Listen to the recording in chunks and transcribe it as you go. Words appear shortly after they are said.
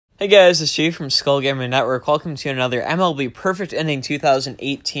Hey guys, it's Chief from Skolgamingyt. Welcome to another MLB Perfect Inning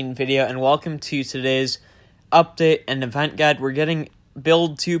 2018 video, and welcome to today's update and event guide. We're getting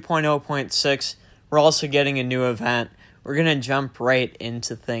Build 2.0.6. We're also getting a new event. We're going to jump right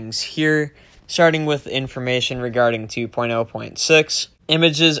into things here, starting with information regarding 2.0.6.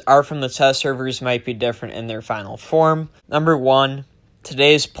 Images are from the test servers, might be different in their final form. Number 1.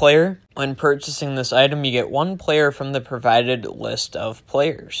 Today's player. When purchasing this item, you get one player from the provided list of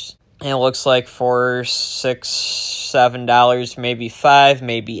players. And it looks like for $6, $7, maybe $5,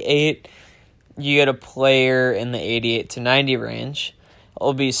 maybe $8, you get a player in the 88 to 90 range. It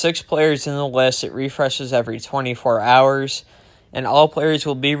will be 6 players in the list. It refreshes every 24 hours. And all players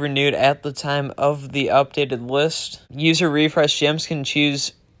will be renewed at the time of the updated list. User refresh gems can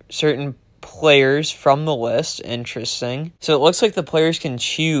choose certain players from the list. Interesting. So it looks like the players can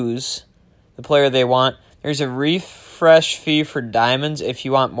choose the player they want. There's a refresh fee for diamonds if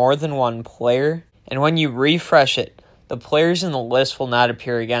you want more than one player. And when you refresh it, the players in the list will not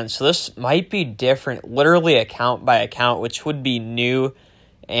appear again. So this might be different, literally account by account, which would be new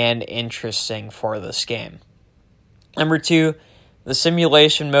and interesting for this game. Number 2, the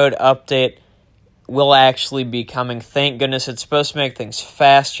simulation mode update will actually be coming. Thank goodness. It's supposed to make things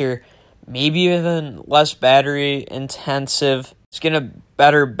faster, maybe even less battery intensive. It's going to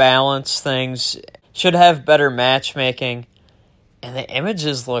better balance things. Should have better matchmaking. And the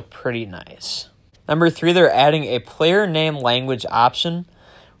images look pretty nice. Number 3, they're adding a player name language option,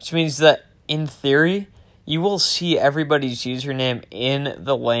 which means that in theory, you will see everybody's username in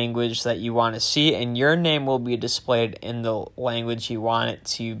the language that you want to see, and your name will be displayed in the language you want it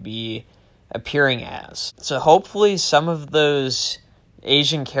to be appearing as. So hopefully some of those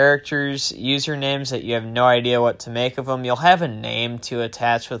Asian characters, usernames that you have no idea what to make of them, you'll have a name to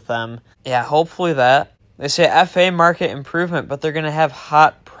attach with them. Yeah, hopefully that. They say FA market improvement, but they're going to have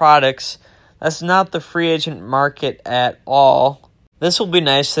hot products. That's not the free agent market at all. This will be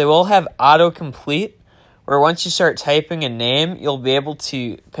nice. They will have autocomplete, where once you start typing a name, you'll be able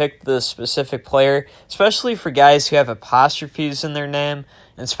to pick the specific player, especially for guys who have apostrophes in their name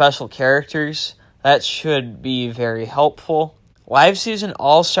and special characters. That should be very helpful. Live season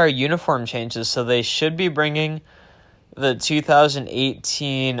all-star uniform changes, so they should be bringing the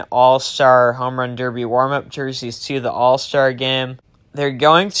 2018 all-star home run derby warm-up jerseys to the all-star game. They're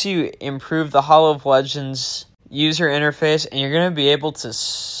going to improve the Hall of Legends user interface, and you're going to be able to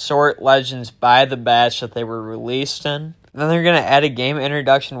sort legends by the batch that they were released in. Then they're going to add a game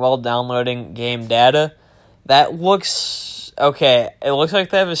introduction while downloading game data. That looks okay. It looks like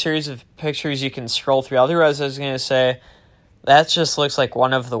they have a series of pictures you can scroll through. Otherwise, I was going to say, that just looks like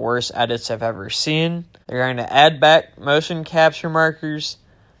one of the worst edits I've ever seen. They're going to add back motion capture markers.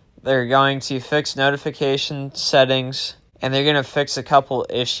 They're going to fix notification settings. And they're going to fix a couple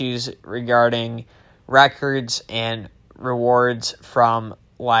issues regarding records and rewards from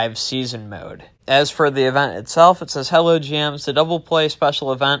live season mode. As for the event itself, it says, "Hello GMs, the double play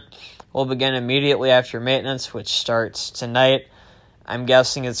special event will begin immediately after maintenance, which starts tonight." I'm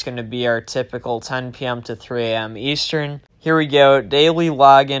guessing it's going to be our typical 10 p.m. to 3 a.m. Eastern. Here we go. Daily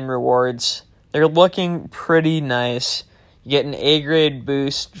login rewards. They're looking pretty nice. You get an A-grade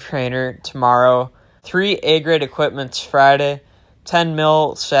boost trainer tomorrow, 3 A-grade equipments Friday, 10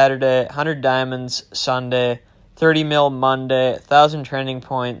 mil Saturday, 100 diamonds Sunday, 30 mil Monday, 1,000 training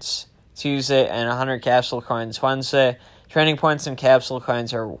points Tuesday, and 100 capsule coins Wednesday. Training points and capsule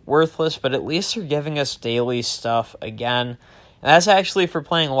coins are worthless, but at least they're giving us daily stuff again. And that's actually for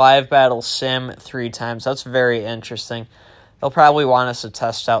playing Live Battle Sim 3 times. That's very interesting. They'll probably want us to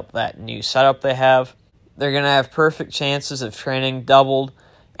test out that new setup they have. They're going to have perfect chances of training doubled,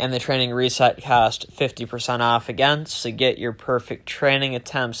 and the training reset cost 50% off again, so get your perfect training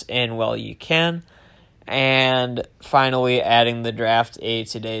attempts in while you can. And finally, adding the Draft a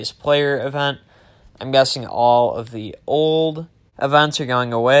Today's Player event. I'm guessing all of the old events are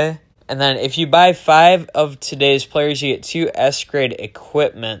going away. And then if you buy 5 of today's players, you get 2 S-grade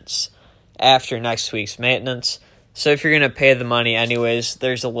equipments after next week's maintenance. So if you're going to pay the money anyways,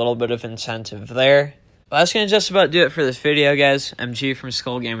 there's a little bit of incentive there. Well, that's going to just about do it for this video, guys. I'm G from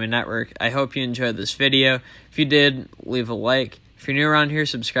Skolgamingyt. I hope you enjoyed this video. If you did, leave a like. If you're new around here,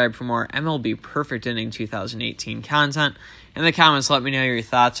 subscribe for more MLB Perfect Inning 2018 content. In the comments, let me know your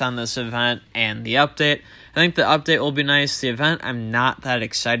thoughts on this event and the update. I think the update will be nice. The event, I'm not that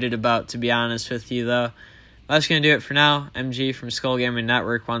excited about, to be honest with you, though. That's going to do it for now. I'm G from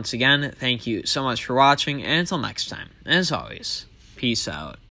Skolgamingyt once again. Thank you so much for watching, and until next time, as always, peace out.